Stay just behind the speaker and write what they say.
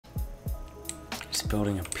Just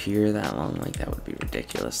building a pier that long, like that would be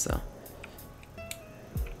ridiculous though.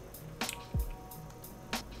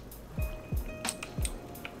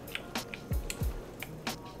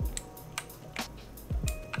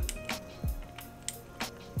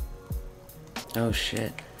 Oh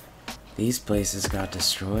shit. These places got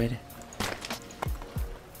destroyed.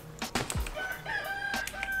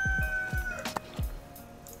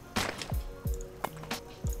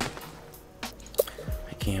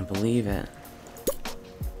 I can't believe it.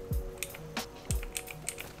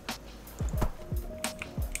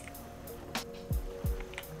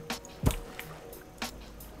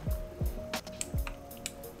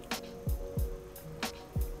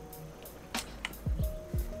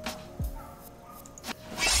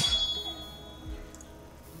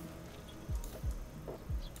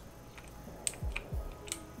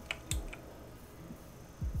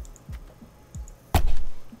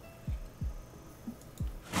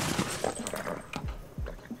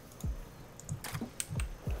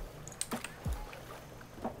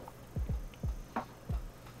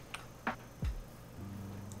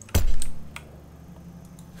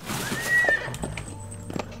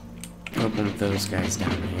 Open with those guys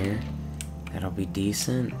down here. That'll be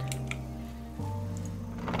decent.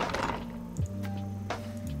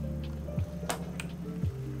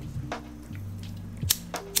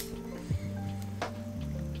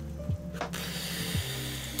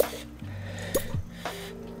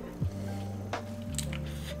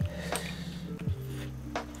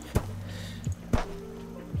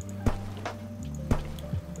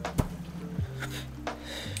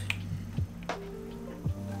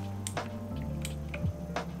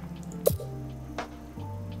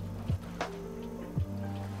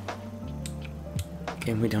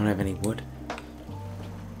 And we don't have any wood.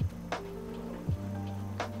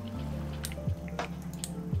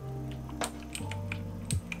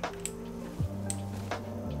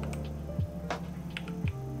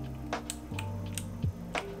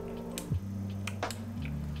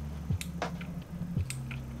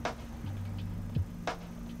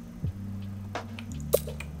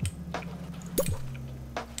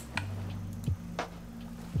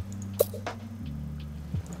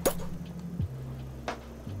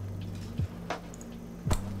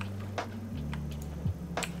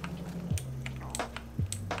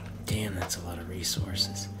 Damn, that's a lot of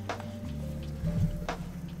resources.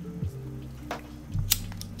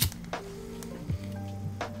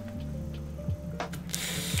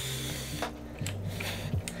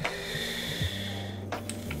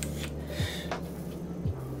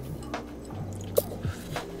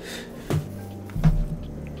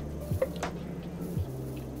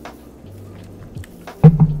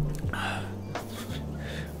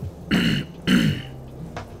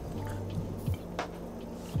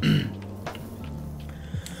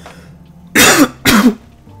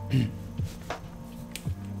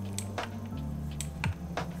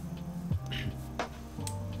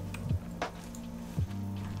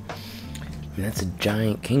 That's a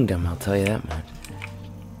giant kingdom, I'll tell you that much.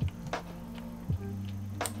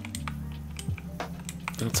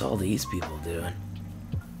 What's all these people doing?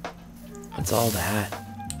 What's all that?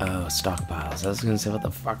 Oh, stockpiles. I was gonna say, what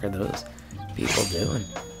the fuck are those people doing?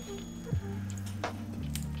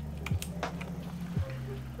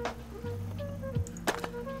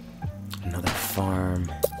 Another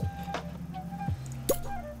farm.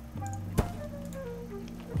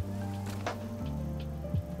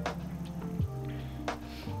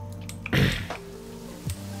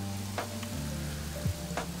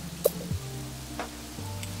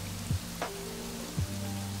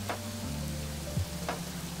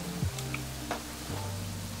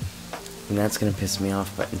 And that's gonna piss me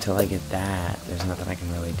off, but until I get that, there's nothing I can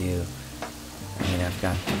really do. I mean, I've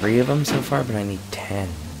got 3 of them so far, but I need 10.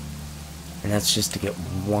 And that's just to get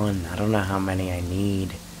 1. I don't know how many I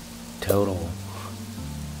need total.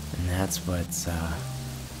 And that's what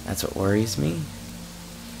worries me.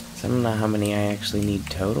 So I don't know how many I actually need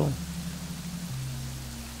total.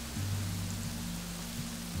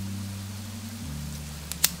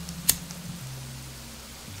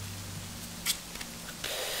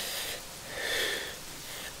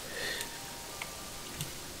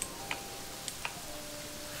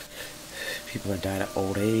 People are dying of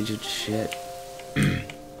old age and shit.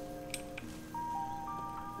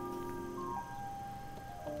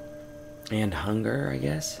 And hunger, I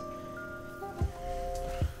guess.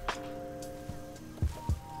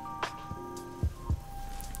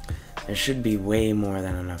 There should be way more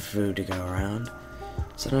than enough food to go around.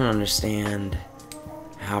 So I don't understand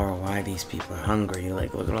how or why these people are hungry.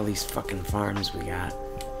 Like, look at all these fucking farms we got.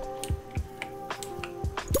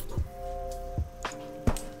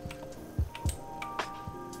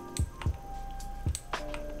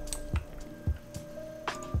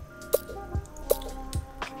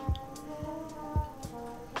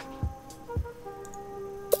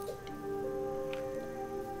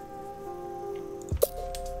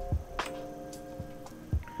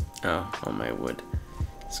 Oh, all my wood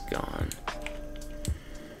is gone.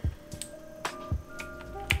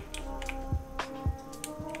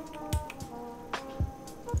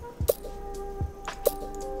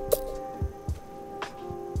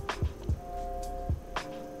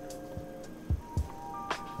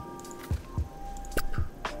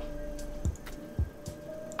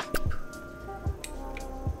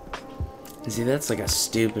 See, that's like a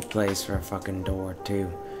stupid place for a fucking door,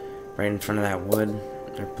 too. Right in front of that wood.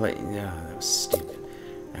 Yeah, that was stupid.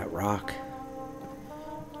 That rock.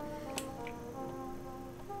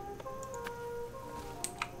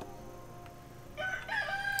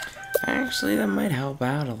 Actually, that might help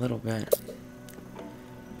out a little bit.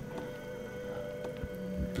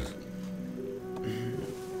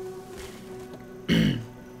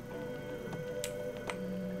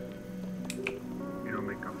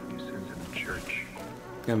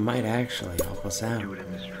 It might actually help us out. You do it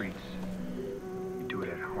in the streets. You do it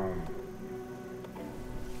at home.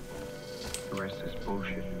 The rest is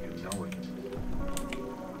bullshit and you know it.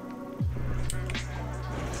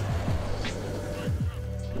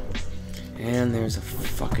 And there's a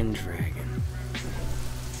fucking dragon.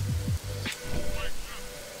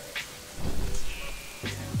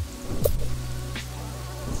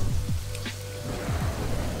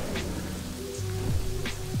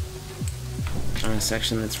 On a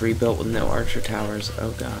section that's rebuilt with no archer towers. Oh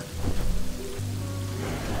god.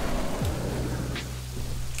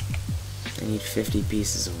 I need 50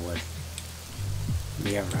 pieces of wood.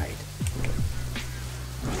 Yeah, right.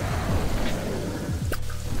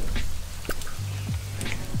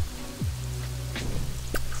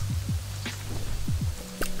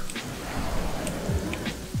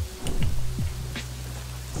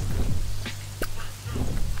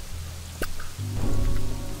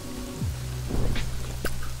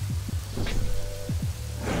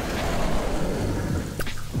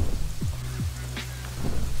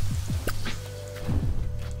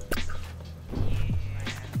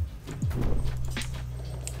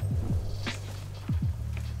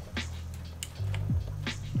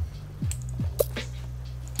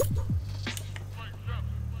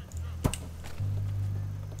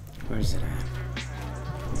 Where's it at?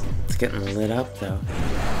 It's getting lit up though.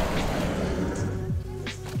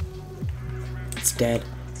 It's dead.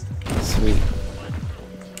 Sweet.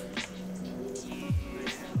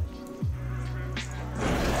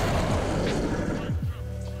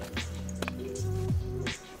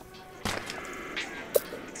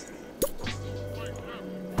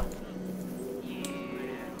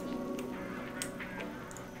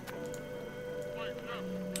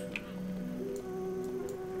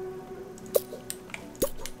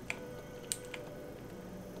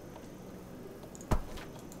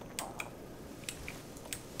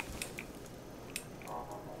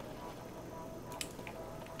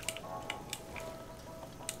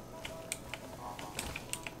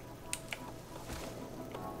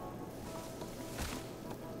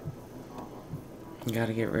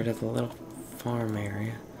 Gotta get rid of the little farm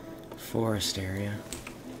area, forest area,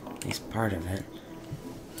 at least part of it.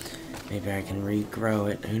 Maybe I can regrow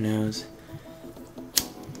it, who knows.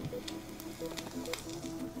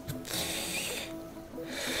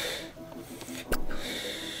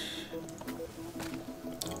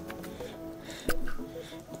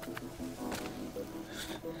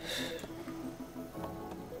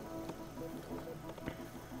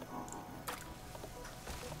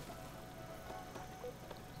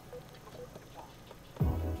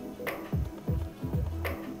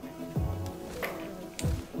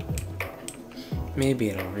 Maybe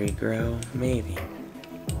it'll regrow, maybe.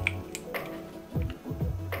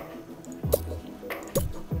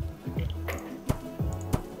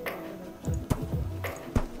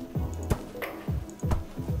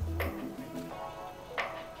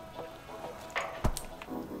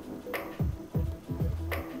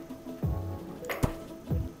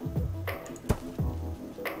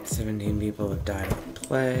 "17 people have died of the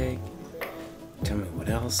plague. Tell me what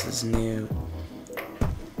else is new."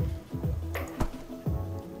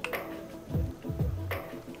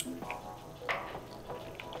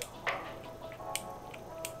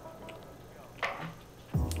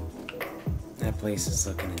 That place is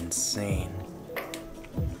looking insane.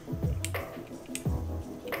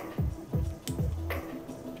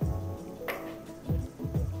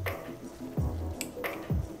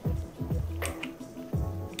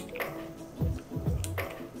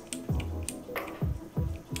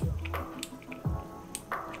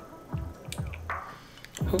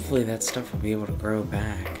 Hopefully that stuff will be able to grow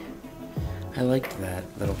back. I liked that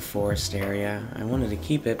little forest area. I wanted to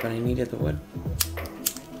keep it, but I needed the wood.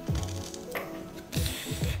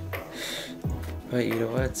 But you know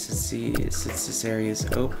what? Since this area is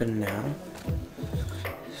open now,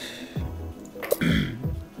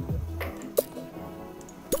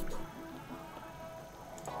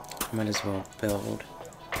 might as well build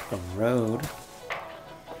a road.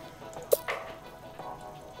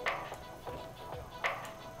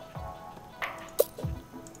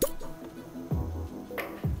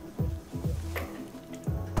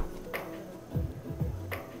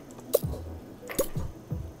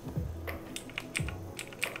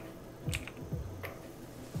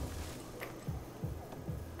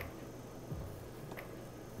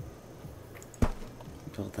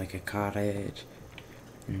 Build like a cottage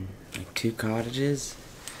and like 2 cottages,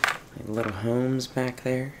 like little homes back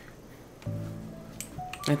there.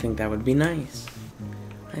 I think that would be nice.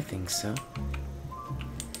 I think so.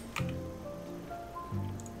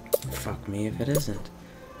 Fuck me if it isn't.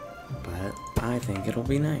 But I think it'll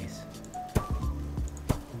be nice.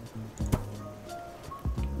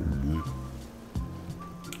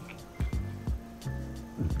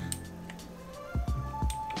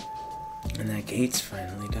 And that gate's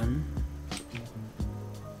finally done.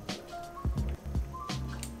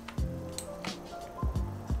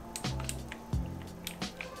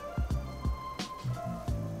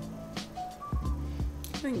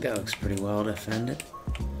 I think that looks pretty well defended.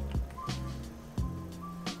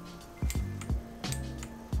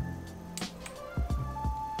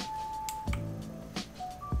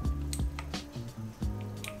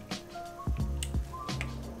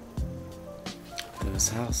 Those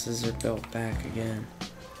houses are built back again.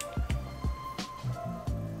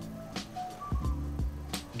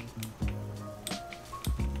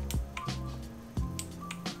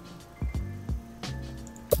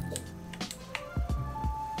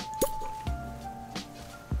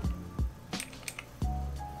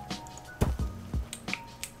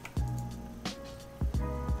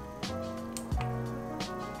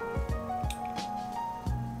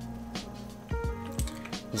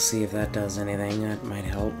 We'll see if that does anything. That might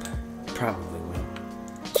help. Probably will.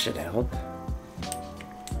 Should help.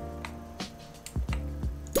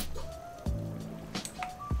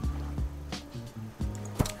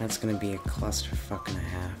 That's gonna be a clusterfuck and a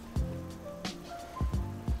half.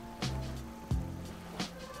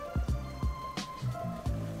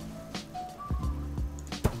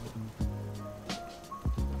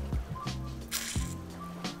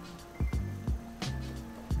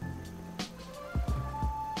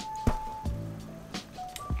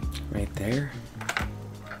 Right there.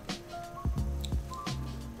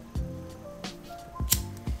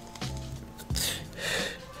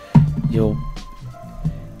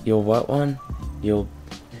 You'll what one? You'll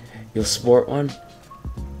sport one?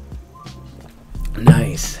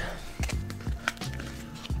 Nice.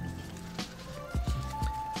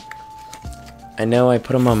 I know I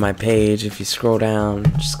put them on my page. If you scroll down,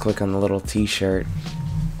 just click on the little t-shirt.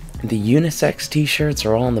 The unisex t-shirts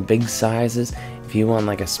are all in the big sizes. If you want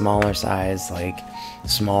like a smaller size, like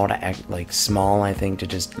small to small, I think, to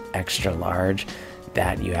just extra large,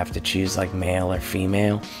 that you have to choose like male or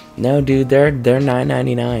female. No, dude, they're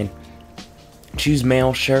 $9.99. Choose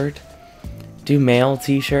male shirt, do male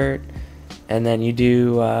t-shirt, and then you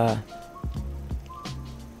do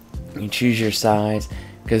you choose your size.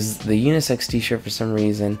 Because the unisex t-shirt, for some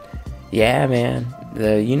reason, yeah, man,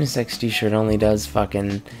 the unisex t-shirt only does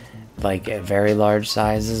fucking like very large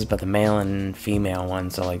sizes, but the male and female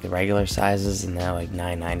ones are like the regular sizes, and they're like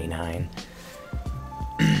 $9.99.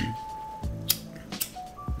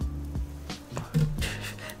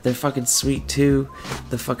 They're fucking sweet too.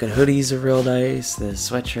 The fucking hoodies are real nice, the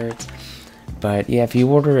sweatshirts. But yeah, if you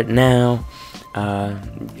order it now,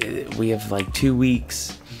 we have like 2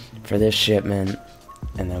 weeks for this shipment,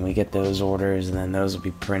 and then we get those orders, and then those will be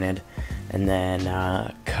printed, and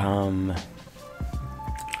then come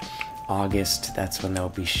August, that's when they'll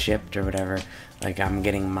be shipped or whatever. Like, I'm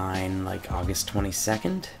getting mine like August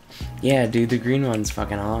 22nd. Yeah, dude, the green one's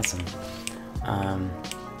fucking awesome.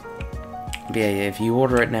 Yeah, if you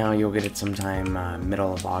order it now, you'll get it sometime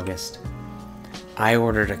middle of August. I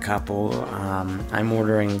ordered a couple. I'm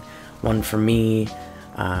ordering one for me.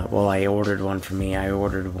 Well, I ordered one for me. I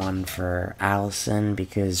ordered one for Allison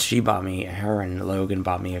because she bought me, her and Logan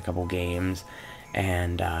bought me a couple games,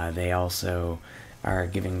 and they also are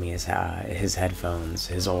giving me his headphones,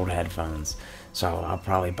 his old headphones. So I'll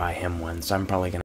probably buy him one. So I'm probably gonna